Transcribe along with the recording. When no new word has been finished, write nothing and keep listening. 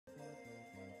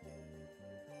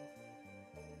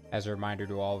As a reminder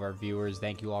to all of our viewers,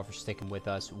 thank you all for sticking with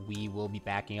us. We will be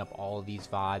backing up all of these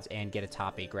VODs and get a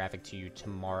top 8 graphic to you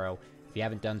tomorrow. If you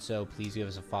haven't done so, please give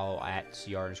us a follow at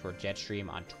CR_Jetstream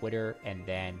on Twitter, and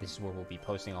then this is where we'll be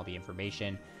posting all the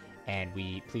information. And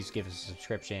please give us a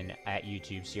subscription at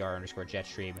YouTube,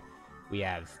 CR_Jetstream. We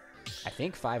have, I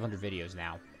think, 500 videos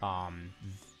now.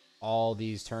 All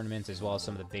these tournaments, as well as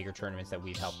some of the bigger tournaments that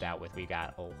we've helped out with, we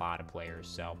got a lot of players,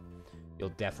 so you'll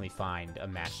definitely find a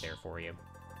match there for you.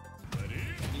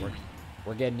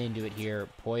 We're getting into it here.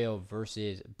 Pollo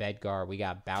versus Bedgar. We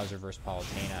got Bowser versus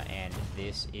Palutena, and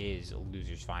this is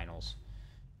losers finals.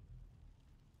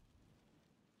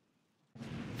 3,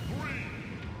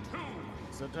 2,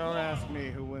 so don't ask me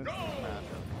who wins this matchup.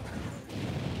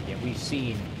 Yeah, we've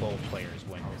seen both players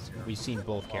win this. We've seen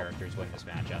both characters win this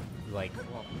matchup. Like,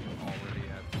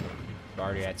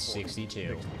 already at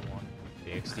 62.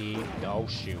 60. Oh,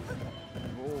 shoot.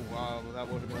 Oh, wow. That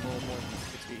would have been a little more than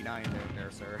 69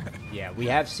 there, sir. Yeah, we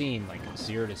have seen, like,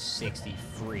 0 to 60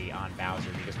 free on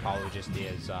Bowser because Pollo just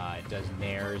does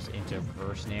nairs into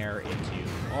reverse nair into...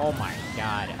 Oh, my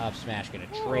God. Up smash. Gonna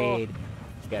trade.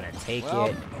 Gonna take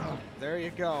it. There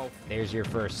you go. There's your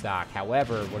first stock.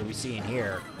 However, what are we seeing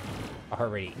here?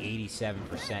 Already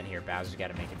 87% here. Bowser's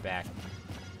got to make it back.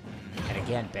 And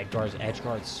again, Bedgar's edge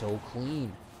guard's so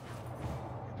clean.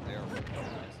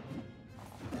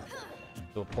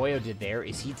 So what Pollo did there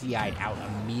is he DI'd out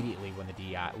immediately when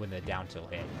the down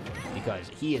tilt hit, because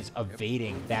he is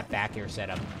evading that back air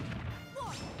setup.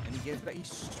 And he gets back.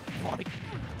 He's spotting.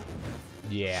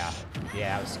 Yeah,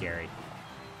 that was scary.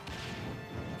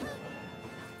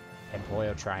 And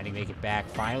Pollo trying to make it back,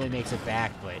 finally makes it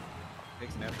back, but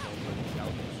takes an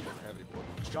heavy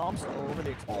jumps over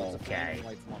the explosive. Okay.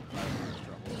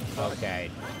 Okay.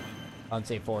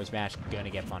 Unsafe forward smash, gonna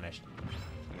get punished.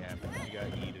 Yeah, but you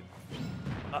got yeeted.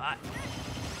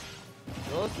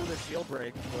 Goes for the shield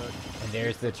break, but and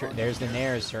there's the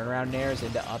nairs, turnaround nairs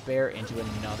into up air, into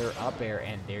another up air,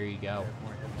 and there you go.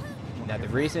 Now the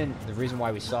reason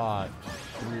why we saw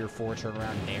 3 or 4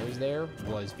 turnaround nairs there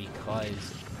was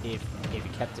because if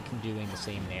it kept doing the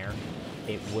same nair,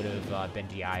 it would have been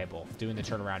DI'able. Doing the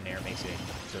turnaround nair makes it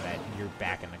so that you're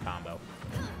back in the combo.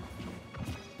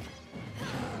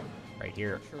 Right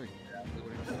here.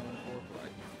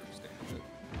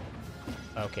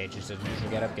 Okay, just a neutral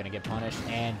get up, gonna get punished,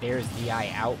 and there's DI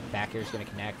out. Back air's gonna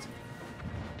connect.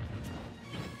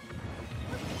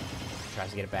 Tries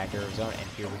to get a back air of his own, and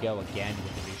here we go again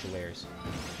with the neutral airs.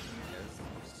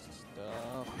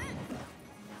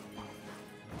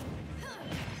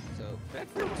 So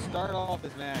Bedgar will start off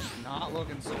his match not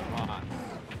looking so hot,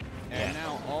 and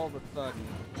now all of a sudden,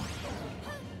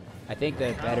 I think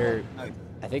the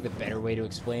better way to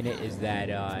explain it is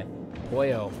that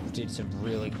Pollo did some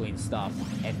really clean stuff,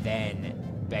 and then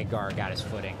Bedgar got his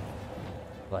footing.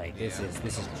 Like, this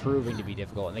is proving to be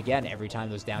difficult. And again, every time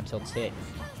those down tilts hit,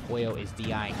 Pollo is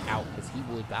DIing out because he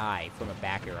will die from a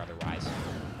back air otherwise.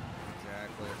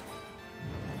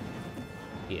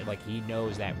 Exactly. He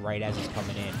knows that right as he's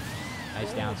coming in.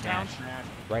 Nice down smash.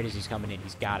 Right as he's coming in,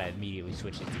 he's got to immediately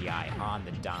switch to DI on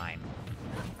the dime.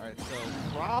 Alright, so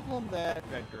problem that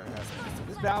Bedgar has is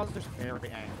this Bowser's very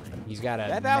angry. He's got a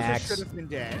that Bowser should have been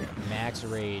dead. Max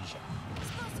rage.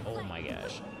 Oh my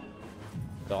gosh.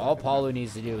 So all Pollo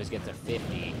needs to do is get to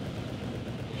 50.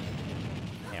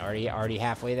 And already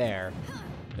halfway there.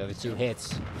 The other 2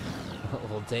 hits.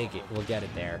 We'll take it. We'll get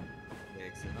it there.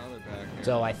 Takes another back air.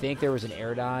 So I think there was an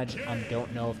air dodge. I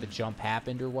don't know if the jump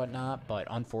happened or whatnot, but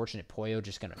unfortunate. Pollo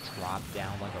just gonna drop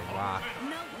down like a rock.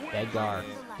 Bedgar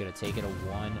gonna take it a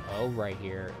 1-0 right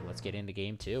here. Let's get into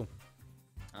game 2.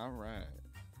 All right.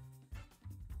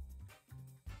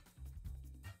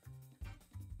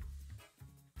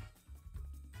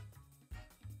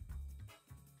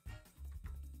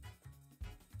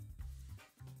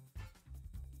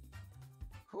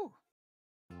 Whew.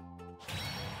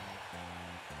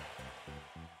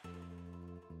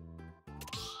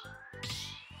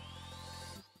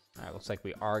 All right, looks like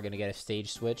we are gonna get a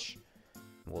stage switch.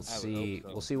 We'll see. So.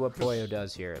 We'll see what Pollo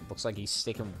does here. It looks like he's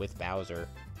sticking with Bowser.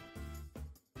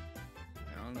 I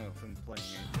don't know if I'm playing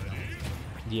anything else.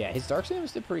 Yeah, his Dark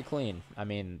Samus did pretty clean. I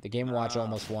mean, the Game&Watch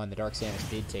almost won. The Dark Samus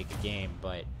did take the game,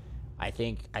 but I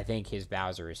think his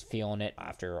Bowser is feeling it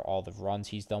after all the runs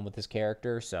he's done with his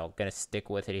character. So gonna stick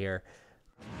with it here.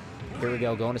 Here we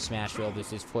go, going to Smashville.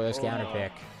 This is Pollo's counter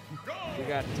pick. We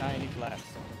got tiny flaps.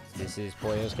 This is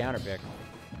Pollo's counter pick.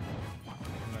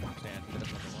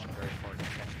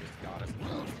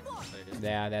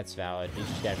 Yeah, that's valid. He's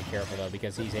just gotta be careful though,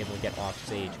 because he's able to get off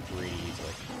stage pretty easily.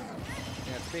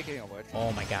 Yeah, speaking of which.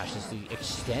 Oh my gosh, this is the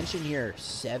extension here,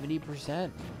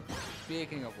 70%.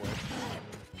 Speaking of which.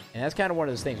 And that's kind of one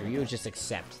of those things where you would just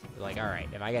accept, like, all right,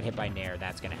 if I get hit by Nair,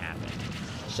 that's going to happen.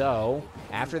 So,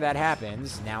 after that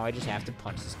happens, now I just have to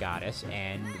punch this goddess,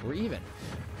 and we're even.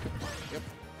 Yep.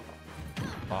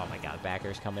 Oh my god, back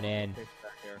air's coming in. Back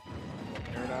air.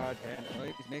 Air dodge, and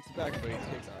he makes it back, but he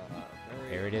takes a very...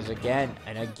 There it is again,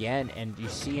 and you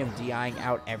see him DIing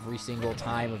out every single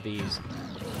time of these.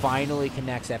 Finally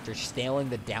connects after stailing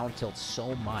the down tilt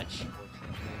so much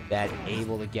that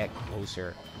able to get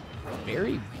closer.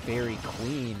 Very, very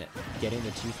clean getting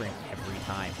the 2-frame every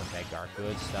time from Bedgar.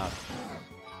 Good stuff.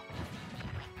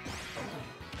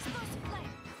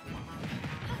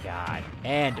 God.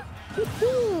 And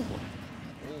woo-hoo!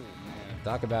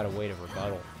 Talk about a way to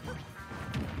rebuttal.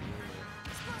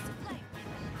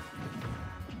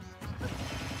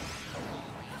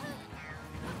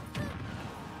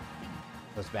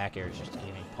 Those back airs just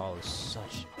giving Pollo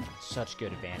such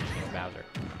good advantage against Bowser.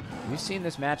 We've seen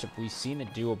this matchup, we've seen it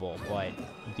doable, but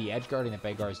the edge guarding that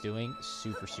Bedgar is doing,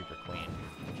 super clean.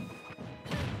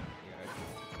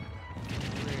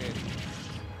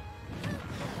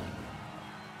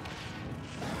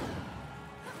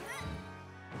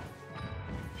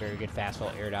 Very good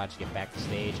fastball air dodge to get back to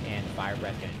stage, and Fire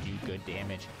Breath gonna do good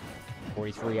damage.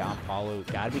 43 on Pollo.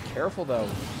 Gotta be careful though.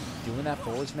 Doing that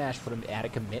forward smash put him at a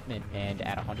commitment, and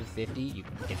at 150,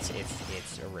 it's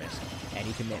a risk.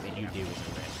 Any commitment you do is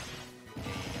a risk.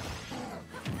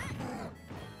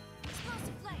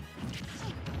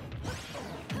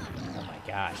 Oh my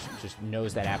gosh, just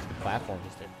knows that after the platform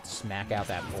just to smack out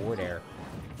that forward air.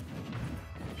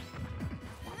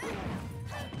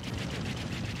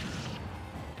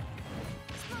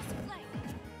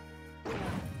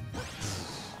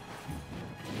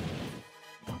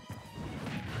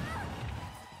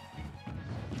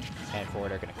 And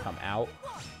forward are going to come out.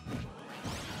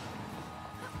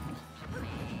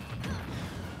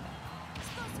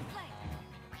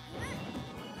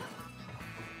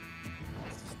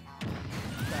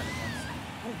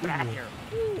 Back here.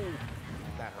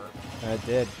 That hurt. It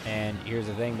did. And here's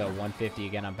the thing, though. 150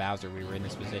 again on Bowser. We were in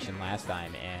this position last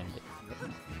time, and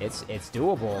it's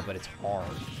doable, but it's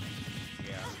hard.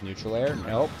 Yeah. Neutral air?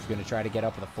 Nope. He's going to try to get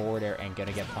up with a forward air and going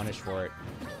to get punished for it.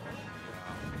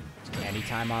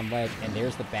 Anytime on ledge, and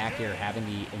there's the back air having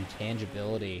the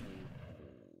intangibility.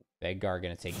 Bedgar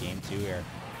gonna take game 2 here.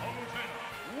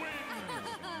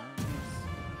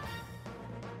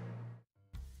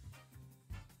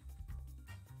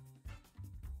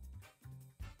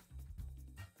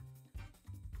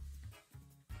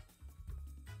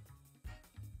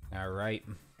 All right.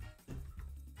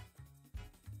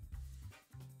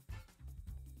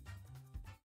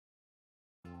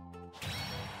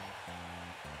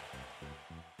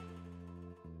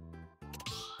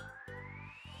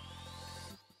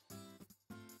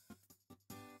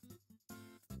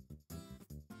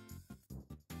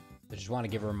 I just want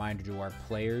to give a reminder to our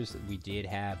players. We did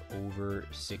have over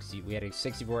 60. We had a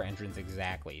 64 entrants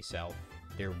exactly. So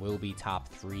there will be top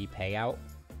 3 payout.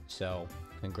 So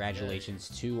congratulations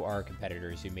to our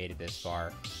competitors who made it this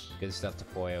far. Good stuff to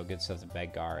Pollo, good stuff to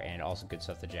Bedgar, and also good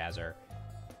stuff to Jazzer.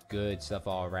 Good stuff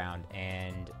all around.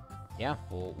 And yeah,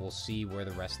 we'll see where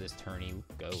the rest of this tourney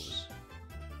goes.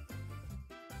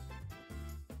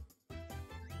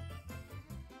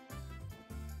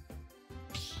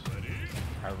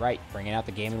 All right, bringing out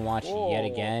the Game&Watch yet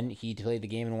again. He played the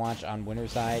Game&Watch on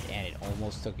winner's side, and it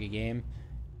almost took a game.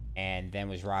 And then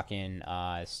was rocking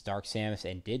Stark Samus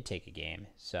and did take a game.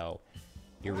 So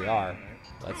here we are.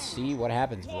 Let's see what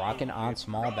happens. Rocking on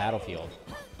small battlefield.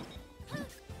 And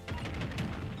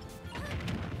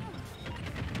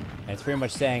it's pretty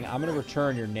much saying, I'm going to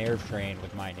return your nerve train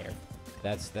with my nerve.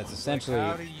 That's essentially.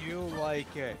 Like, how do you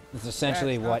like it? That's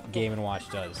essentially what Game&Watch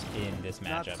does in this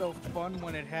matchup. Not so fun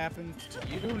when it happens to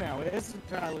you now, is it,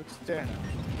 Palutena?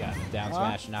 Yeah, down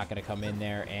smash not going to come in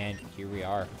there, and here we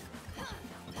are.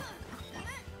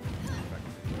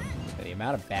 So the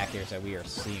amount of back airs that we are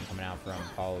seeing coming out from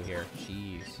Pollo here,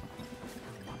 jeez.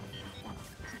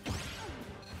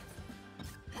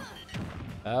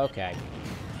 Okay,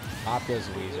 pop goes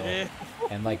the weasel,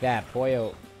 and like that,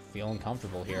 Pollo feeling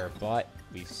comfortable here, but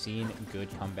we've seen good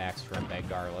comebacks from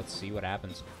Bedgar. Let's see what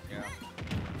happens. Yeah.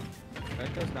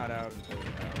 Bedgar's not out until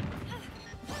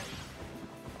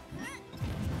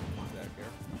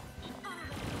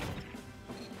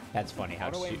That's funny how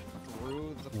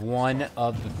one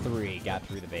of the 3 got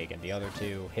through the bacon. The other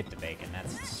 2 hit the bacon.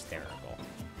 That's hysterical.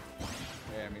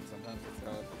 Yeah, I mean, sometimes it's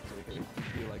how it can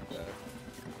be like that.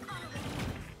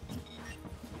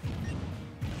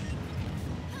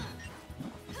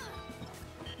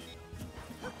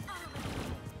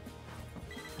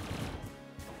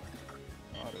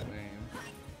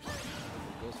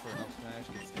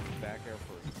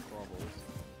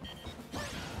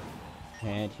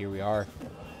 And here we are.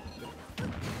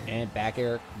 And back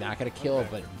air, not going to kill,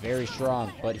 but very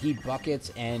strong. But he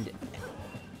buckets and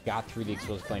got through the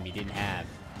explosive flame he didn't have.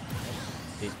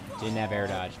 Didn't have air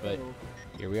dodge, but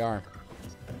here we are.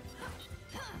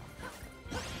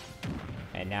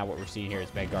 And now what we're seeing here is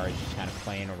Bedgar is just kind of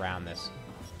playing around this.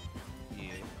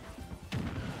 Yeah.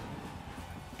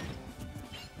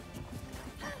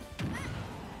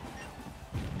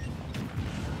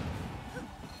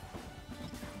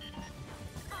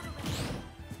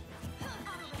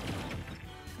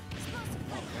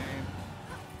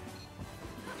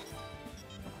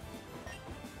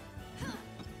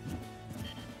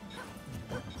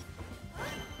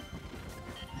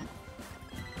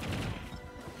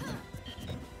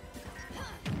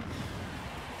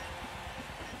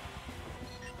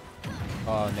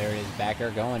 Oh, and there it is, back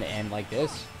air going, and like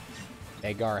this,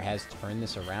 Bedgar has turned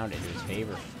this around into his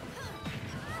favor.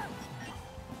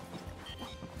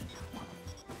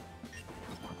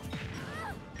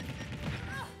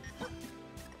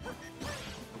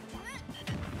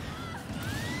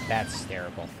 That's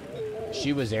terrible.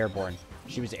 She was airborne.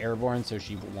 She was airborne, so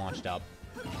she launched up.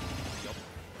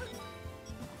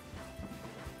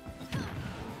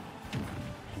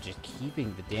 Just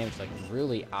keeping the damage, like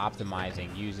really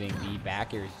optimizing, using the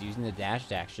back airs, using the dash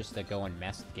attacks just to go and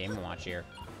mess with Game&Watch here.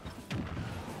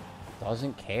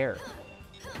 Doesn't care.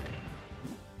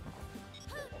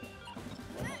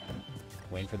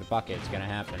 Waiting for the bucket, it's gonna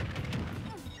happen.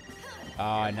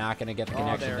 Oh, not gonna get the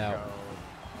connection though.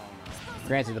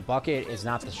 Granted, the bucket is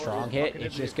not the strong hit,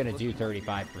 it's just gonna do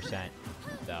 35%.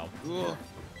 So.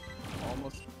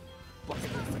 Almost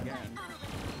bucket this again.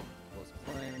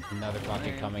 Another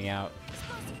bucket coming out.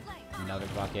 Another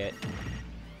bucket.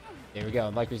 There we go.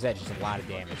 Like we said, just a lot of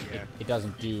damage. It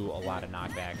doesn't do a lot of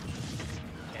knockback.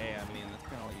 Hey, I mean, that's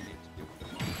kind of all you need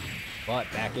to do.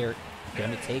 But back air,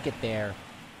 gonna take it there.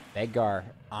 Bedgar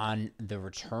on the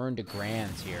return to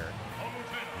Grands here.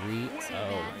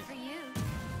 3-0.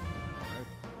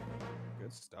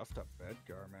 Good stuff to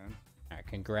Bedgar, man. All right,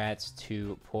 congrats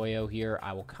to Pollo here.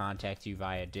 I will contact you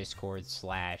via Discord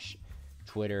 /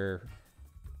 Twitter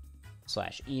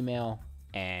 / email,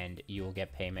 and you will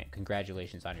get payment.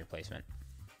 Congratulations on your placement.